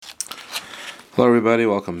Hello, everybody.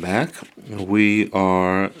 Welcome back. We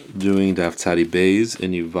are doing Daf Tzadi Beis in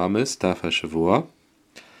Yuvamis, Daf HaShavua,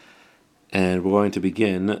 and we're going to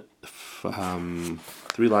begin 3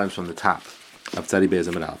 lines from the top of Tzadi Beis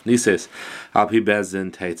Amid Aleph. Nises Al Pi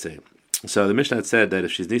Bezdin Teitze. So the Mishnah had said that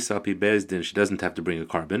if she's Nisa Al Pi Bezdin, she doesn't have to bring a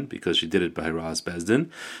carbon because she did it by Hiraz Bezdin.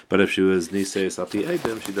 But if she was Nises Al Pi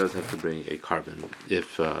Eidim, she does have to bring a carbon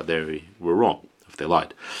if they were wrong. If they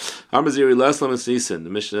lied. Amaziri Leslam is Nisan. The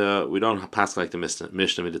Mishnah, we don't pass like the Mishnah.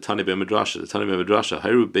 The Tani Be Midrasha. The Tani Be Midrasha.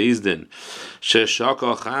 Hiru Bezdin.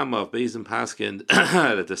 Sheshaka Chama of Bezdin Paskin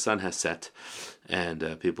that the sun has set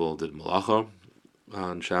and people did malacha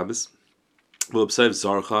on Shabbos. Well,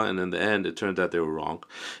 Zarcha, and in the end, it turned out they were wrong.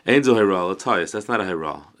 Ainzo Hira Latayas. That's not a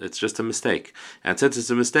Hira. It's just a mistake. And since it's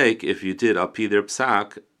a mistake, if you did Api their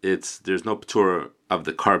Psak, there's no Patur of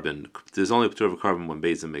the carbon. There's only a Patur of a carbon when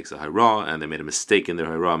Bezdin makes a Hira, and they made a mistake in their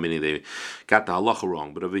Hira, meaning they got the halacha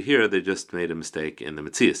wrong. But over here, they just made a mistake in the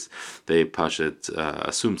Metzias. They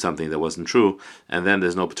assumed something that wasn't true, and then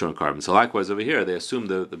there's no Patur in carbon. So likewise, over here, they assumed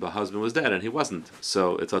the husband was dead, and he wasn't.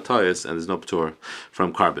 So it's Atayas, and there's no Patur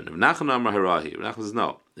from carbon. Rav Nachman Amar Hirahi. Rav Nachman says,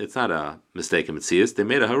 no, it's not a mistake in Metzias. They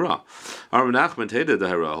made a Hira. Rav Nachman hated the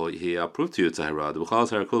Hira. He approved to you it's a Hira. The B'chal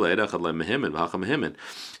Harakula Eidachad LeMehimin V'Hacham Mehimin.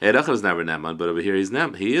 Eidachad is never Neman, but over here he is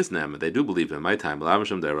Neman. They do believe in my time.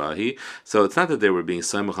 So it's not that they were being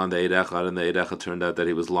Samach on the Eidachad, and the Eidachad turned out that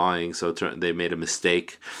he was lying, so they made a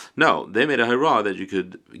mistake. No, they made a Hira that you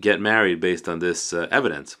could get married based on this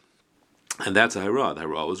evidence. And that's a Hira. The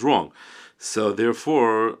Hira was wrong. So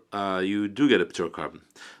therefore, you do get a Patur carbon.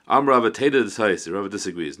 Amrav Ateda the Tais. Rav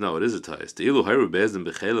disagrees. No, it is a Tais. The Ilu Hayru Bezdin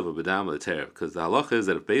Bechelav of Badam Leter. Because the halacha is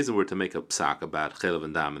that if Bezdin were to make a psak about Chelav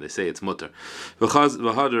and Dam, and they say it's mutter, and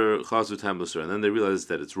then they realize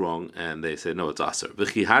that it's wrong, and they say no, it's aser.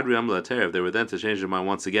 If they were then to change their mind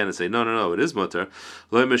once again and say no, it is mutter,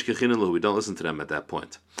 we don't listen to them at that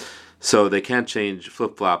point. So they can't change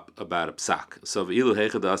flip-flop about a psak. So if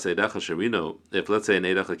let's say an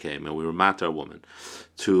Eidacha came and we were mat our woman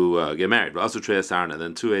to get married, but also Trey Sarna,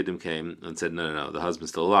 then 2 Eidim came and said, no, the husband's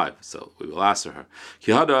still alive, so we will answer her.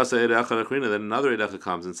 Then another Eidacha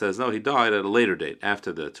comes and says, no, he died at a later date,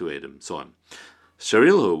 after the 2 Eidim saw him.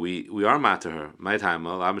 Sharilhu, we are mat to her. My time,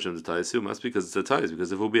 must be because it's a tais,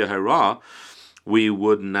 because if it would be a hara, we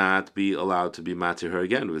would not be allowed to be matir her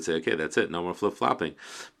again. We would say, okay, that's it, no more flip-flopping.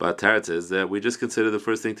 But Tarat says that we just consider the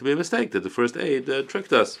first thing to be a mistake, that the first aid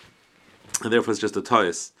tricked us. And therefore it's just a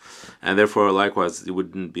toys. And therefore, likewise, it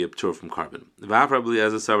wouldn't be a ptur from carbon. Probably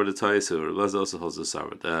as a sarva the toys, or Rebbe also holds the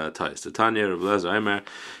sarva the toys. The Tanya, Rebbe Aimer,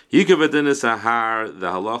 Yikavadin is Sahar, the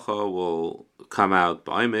halacha will come out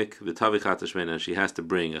by Imik, the Tavi Chatashmena, and she has to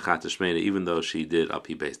bring a Chatashmena, even though she did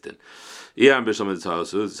Api based in. So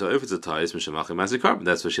if it's a tais, carbon,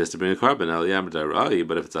 that's what she has to bring a carbon.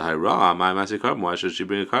 But if it's a high raw, my massive carbon, why should she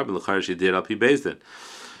bring a carbon? She did Api based in.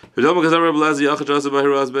 No, maybe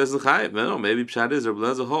Pshat is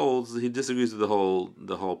Rebbe holds he disagrees with the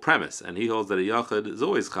whole premise, and he holds that a Yachid is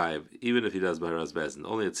always chayiv, even if he does Bahiraz Bezin.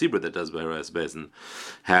 Only a Tzibur that does Bahiraz Bezin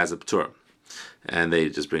has a Ptur, and they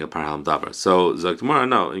just bring a Parhalam Davar. So Zaktamara,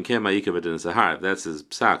 no, in Kem Yikav in Sahar, if that's his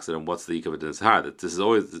psak, then what's the Yikav in Sahar? That this is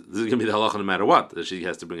going to be the halacha no matter what, that she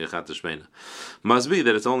has to bring a Chat Shmeina. Must be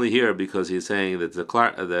that it's only here because he's saying that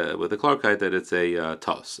with the Clarkite that it's a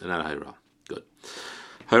tos and not a Hayra. Good.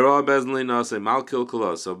 Hara Bezdin Nase Malkil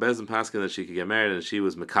Kalos. So Bezdin Paskin that she could get married, and she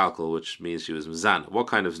was Mekalkal, which means she was Mizana. What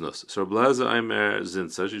kind of znus? So Blaza Aimer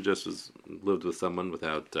Zinsa, she just lived with someone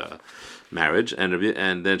without marriage,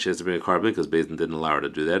 and then she has to bring a carbon because Bezdin didn't allow her to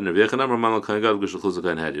do that. And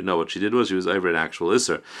no, what she did was she was over an actual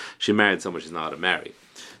Isser. She married someone she's not allowed to marry.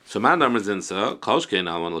 So man number Zinsa, Kalshkein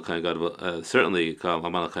Alman Lakain God certainly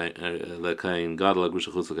Alman Lakain God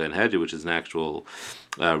Lagushachus Lakain Hedge, which is an actual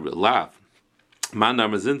laugh. Manda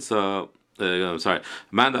Mazinsa,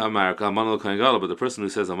 Manda America, Amanal Kangala, but the person who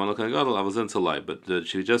says Amanal Kangala, I was into lie, but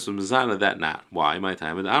she just was Mizana that not. Why? My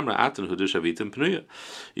time. And Amra Atan Hudushavitim Pnuya.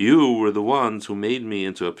 You were the ones who made me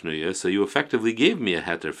into a Pnuya, so you effectively gave me a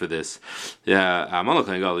heter for this. Yeah, Amanal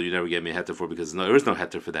Kangala, you never gave me a heter for because there is no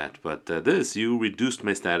heter for that. But this, you reduced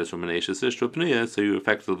my status from an Ashes Ish to a Pnuya, so you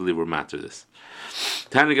effectively were matter this.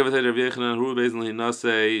 Tanya gave it Rav Yechanan, who basically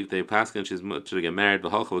Nase, they passed and she's to get married,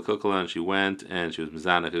 B'halcha V'kukala, and she went, and she was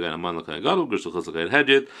Mizana, Kagan, Aman L'kain Gadol, Grishal Chus L'kain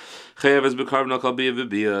Hedjit, Chayav is B'karban Al Bia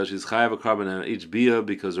V'Bia, she's Chayav a carbon on each Bia,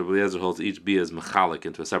 because Rabbi Eliezer holds each Bia is Mechalik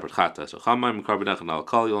into a separate Chata. So Chamay M'karban Echan Al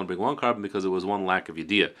Kal, you only bring one carbon because it was one lack of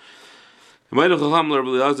Yediyah. If the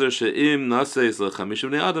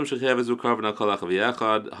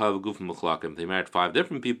he married 5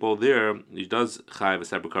 different people, there he does chayav a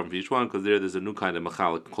separate carbon for each one, because there's a new kind of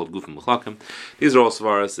machalik called gufim mechlakim. These are all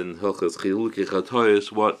svaras in Hilchos Chiluki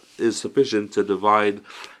Chatoyos, what is sufficient to divide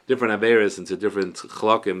different averis into different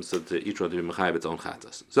chlakim, so to each one to be mechayav its own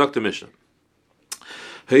chatas. Zok the Mishnah.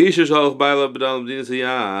 The Isha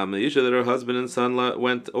that her husband and son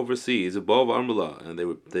went overseas, and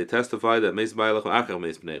they testified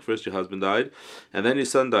that first your husband died, and then your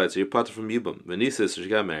son died, so you're pater from Yibam. So she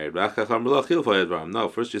got married. No,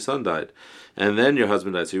 first your son died, and then your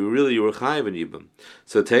husband died, so you were chayiv in Yibam.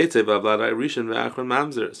 So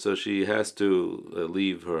she has to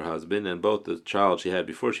leave her husband, and both the child she had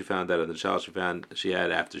before she found out and the child she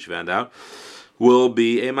had after she found out will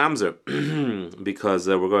be a mamzer, because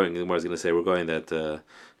the Gemara is going to say that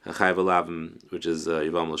Chayv Alavim, which is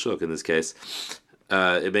Yivam L'Shuk in this case,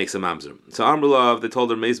 it makes a mamzer. So Amrulav, they told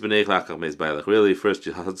her Meis B'nei Lachach Meis B'aylach. Really, first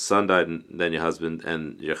your son died, and then your husband,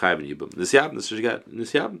 and your Chayv and Yibam. Nisyab, so she got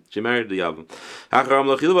Nisyab. She married the Yavam.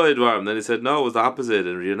 Then he said no, it was the opposite,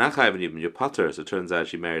 and you're not Chayv and Yibam, you're Pater. So it turns out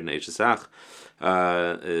she married an Eishesach.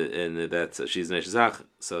 And that she's an Eshazach,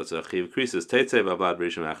 so it's a Chiv Krisis, Teitze, Vavad,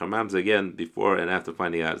 Rishon, Achar Mamzer, again, before and after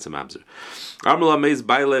finding out it's a Mamzer. Armula Meiz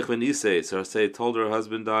Bailech when Isay, so say told her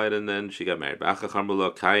husband died and then she got married. Ba'achach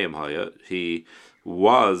Armula Kayim Haya, he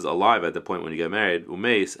was alive at the point when he got married,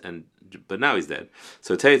 Umeis, but now he's dead.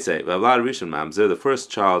 So Teitze, Vavad, Rishon, Mamzer, the first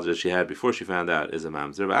child that she had before she found out is a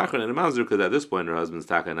Mamzer. Ba'achar and a Mamzer, because at this point her husband's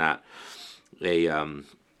taka not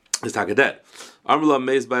is taka dead. Amrula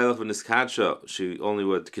Meis Bailach v'Niskadsha. She only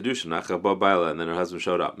went to Kedushin, Achaba Baila, and then her husband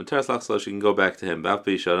showed up. Materas Lachsala, she can go back to him.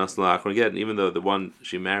 Bafisha Nasla Achron again, even though the one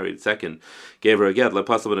she married second gave her a get. Like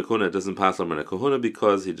Pasal ben Akuna, it doesn't pass on a Kahuna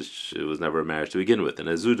because it was never a marriage to begin with. And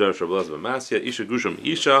Azudar Shablaz B'Masya Isha Gusham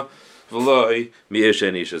Isha V'Loi Mi'isha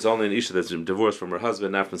and Isha. It's only an Isha that's been divorced from her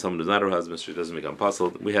husband, not from someone who's not her husband. So she doesn't become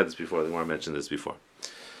Pasal. We had this before. The Gemara mentioned this before.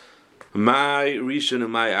 My Rishon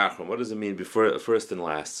and my Achron. What does it mean before, first and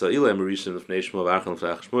last? So Ilam Rishon of Neshmo of Achron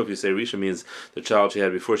Shmuel. If you say Rishon means the child she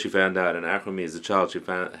had before she found out, and Achron means the child she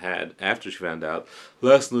had after she found out.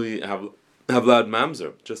 Lastly, have Vlad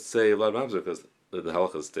Mamzer. Just say Vlad Mamzer because the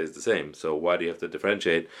halacha stays the same. So why do you have to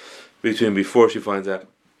differentiate between before she finds out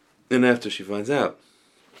and after she finds out?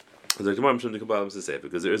 Because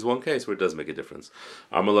there is one case where it does make a difference.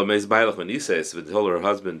 When he says, they told her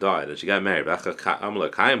husband died and she got married,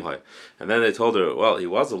 and then they told her, well, he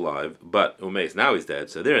was alive, but Umeis, now he's dead.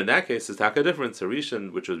 So there, in that case, it's taka difference.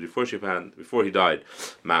 Harishan, which was before he died,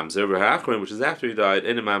 Mamzer, Achron, which is after he died,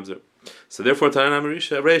 in a Mamzer. So therefore, Tananam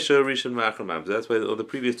Risha, Rishon, Achron, Mamzer. That's why the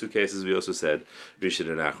previous two cases we also said Rishon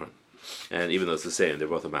and Achron. And even though it's the same, they're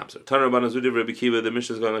both a mamzer. Tanur Banazudi Rabbi Kiva, the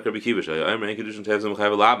mission is going like Rabbi Kiva. I'm in Kedushin Tevs and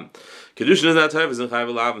Chayv Labim. Kedushin is not Tevs and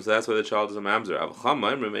Chayv Labim, so that's why the child is a mamzer. Avcham,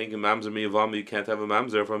 I'm remaining mamzer miyavama. You can't have a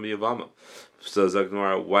mamzer from miyavama. So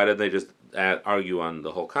Zaknora, why did they just argue on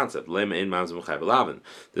the whole concept? Lema in mamzer from Chayv Labim.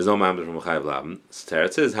 There's no mamzer from Chayv Labim.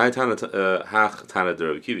 Teretz is Hai Tana Hach Tana de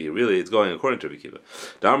Rabbi Kiva. Really, it's going according to Rabbi Kiva.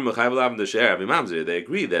 Dam Chayv Labim the She'er mamzer. They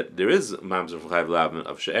agree that there is mamzer from Chayv Labim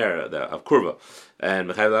of She'er of Kurva. And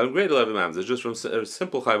Mechayv Labim great 11 Mams. It's just from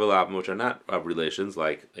simple Chayv Labim, which are not of relations,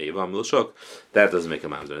 like Yivam L'Shuk. That doesn't make a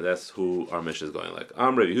Mamzer. And that's who our mission is going like.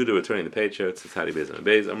 Rabbi Yehuda, returning the page here. It's Tadi Beis and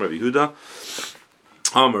Beis. Rabbi Yehuda.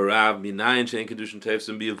 Rav Minayin Shein Kedushin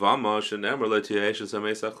Tevsim B'Yavama Shenemar L'Tiyesha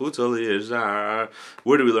Samesa Chutzah L'Yizar.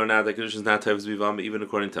 Where do we learn now that Kedushin is not Tevsim B'Yavama? Even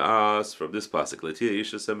according to us, from this pasuk,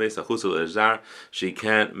 L'Tiyesha Samesa Chutzah L'Yizar, she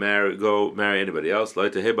can't marry anybody else.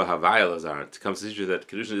 L'Tiheba Havayel Lazar. It comes to teach you that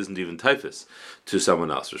Kedushin isn't even typhus to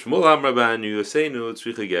someone else. Shmuel Amraban, you say no,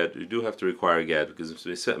 tzricha get. You do have to require a get because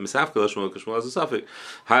Misafka Shmuel has a suffix.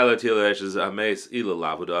 Highlight Tilash is Ames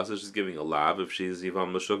Ila Lavudas. She's giving a lav if she's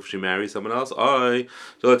Yivam L'Shuk, if she marries someone else.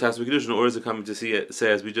 So it has to be Kedushin, or is it coming to say,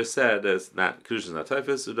 as we just said, as not Kedushin is not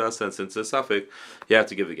typhus, it does sense since it's a suffix, you have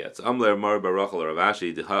to give a get. So Amler Mar Barachal or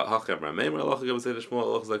Ravashi, Hacham Ramemer, Allah give say to Shmuel,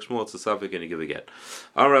 Allah like Shmuel, it's a suffix and you give a get.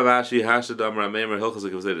 Am Ravashi, Hashadam Ramemer, Hilchas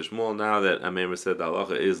give say to Shmuel, now that Amemer said that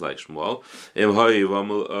Allah is like Shmuel, Im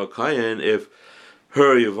Hayivam Kayan, if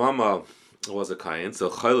her Yavama was a kain, so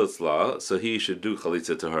chaylitzla, so he should do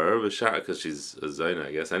chalitza to her, because she's a zayna,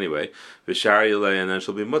 I guess. Anyway, and then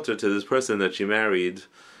she'll be mutter to this person that she married,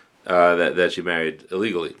 that she married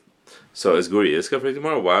illegally. So is Guri Iska for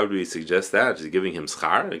tomorrow? Why would we suggest that? She's giving him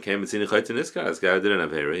schar. It came and seen Chaytin Iska. This guy didn't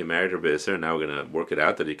have hair. He married her Beiser, and now we're going to work it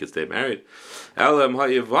out that he could stay married. Elam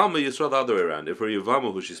HaYivama Yisrael the other way around. If her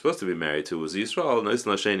Yivama, who she's supposed to be married to, was Yisrael, Nois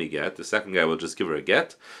Lasheni get, the second guy will just give her a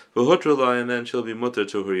get, and then she'll be mutter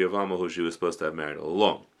to her Yivama, who she was supposed to have married all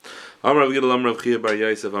along. Amrav Gidel Amrav Chia Bar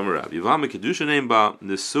Yosef Amarav. Yivama Kedusha name ba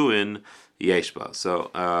Nisuin Yeshba.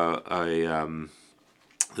 So,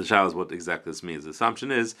 the shadow is what exactly this means. The assumption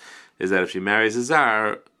is that if she marries a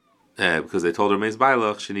zar, because they told her meis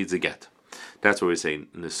bailach, she needs a get. That's what we're saying.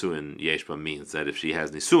 Nisuin yeshba means that if she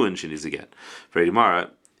has nisuin, she needs a get. For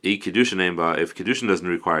Gemara, if kedushin doesn't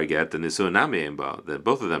require a get, then nisuin nami emba, then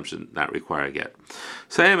both of them should not require a get.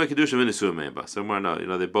 Same kedushin and nisuin emba. Somewhere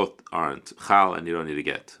no, they both aren't chal, and you don't need a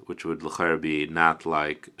get, which would l'chayr be not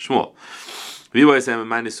like Shmuel.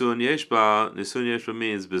 Nisuin yeshba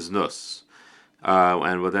means biznus.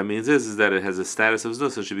 And what that means is that it has a status of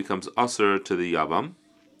znus, so she becomes usher to the yavam,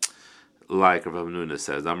 like Rav Hamnuna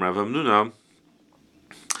says. Rav Hamnuna,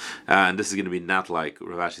 and this is going to be not like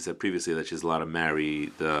Rav Ashi said previously that she's allowed to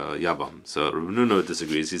marry the yavam. So Rav Hamnuna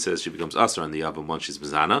disagrees. He says she becomes usher on the yavam once she's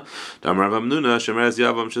mizana. Rav Hamnuna, shemeres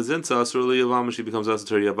yavam shezinsa usher li yavam, she becomes usher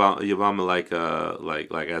to her yavam like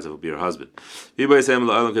as if it would be her husband. Since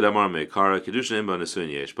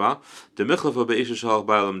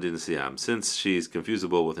she's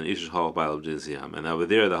confusable with an ishish halach ba'alam din siyam, and over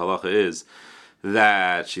there the halacha is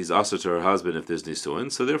that she's also to her husband if there's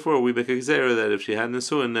nisuin. So therefore, we make a gezerah that if she had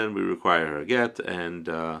nisuin, then we require her a get, and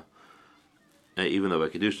even though by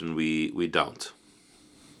kedushin we don't.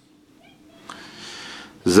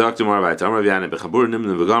 The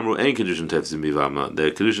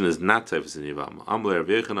kedushin is not teifus in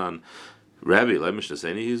yivama. Rabbi, like Mishnah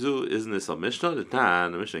saying, isn't this a Mishnah? The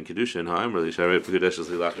Mishnah in Kedushin, I'm really sure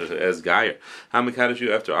as Gayer. How many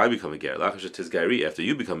you after I become a Gayer? Lachash tis Gairi after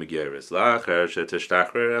you become a Gayeris. Lachash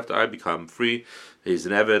tishtachrer after I become free. He's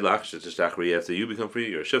an Eved. Lachash tishtachri after you become free.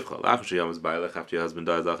 You're a Shivcha. Lachash Yom is Bailach after your husband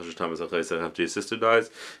dies. Lachash Thomas Achesach after your sister dies.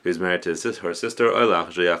 He's married to her sister. Or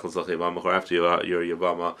Lachash Yachal Sach Yavama after your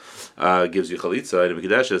Yavama gives you Chalitza. And in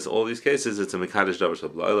Mikadeshes, all these cases, it's a Mekadesh Davar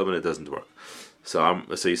Shabla and it doesn't work. So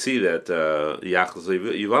you see that you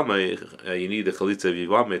need the chalitza of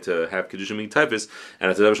yivame to have kedushin being typhus, and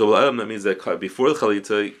at the davar shel adam that means that before the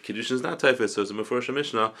chalitza kedushin is not typhus. So it's a mefurish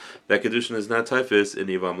mishnah that kedushin is not typhus in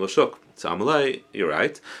yivam l'shuk. So Amalei, you're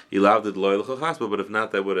right. You allowed the loyal l'chachasba, but if not,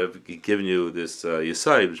 that would have given you this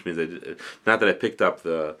yisai, which means that not that I picked up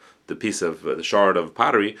the piece of the shard of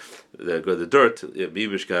pottery, the dirt.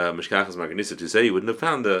 Mishkachas maganisa to say you wouldn't have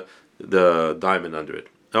found the diamond under it.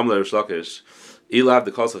 Amalei Rishlakish. If not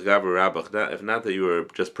that you were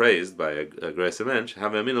just praised by a grace mensch, I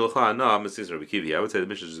would say the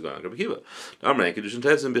mission is going on Rabbi Kiva.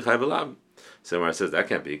 Somewhere says that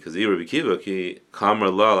can't be because Rabbi Kiva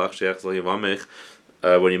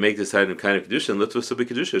when you make this kind of kedushin, litvus of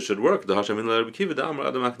kedushin should work. The Hashem in Rabbi Kiva, the Gemara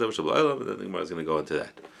is going to go into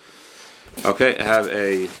that. Okay, have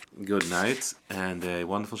a good night and a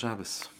wonderful Shabbos.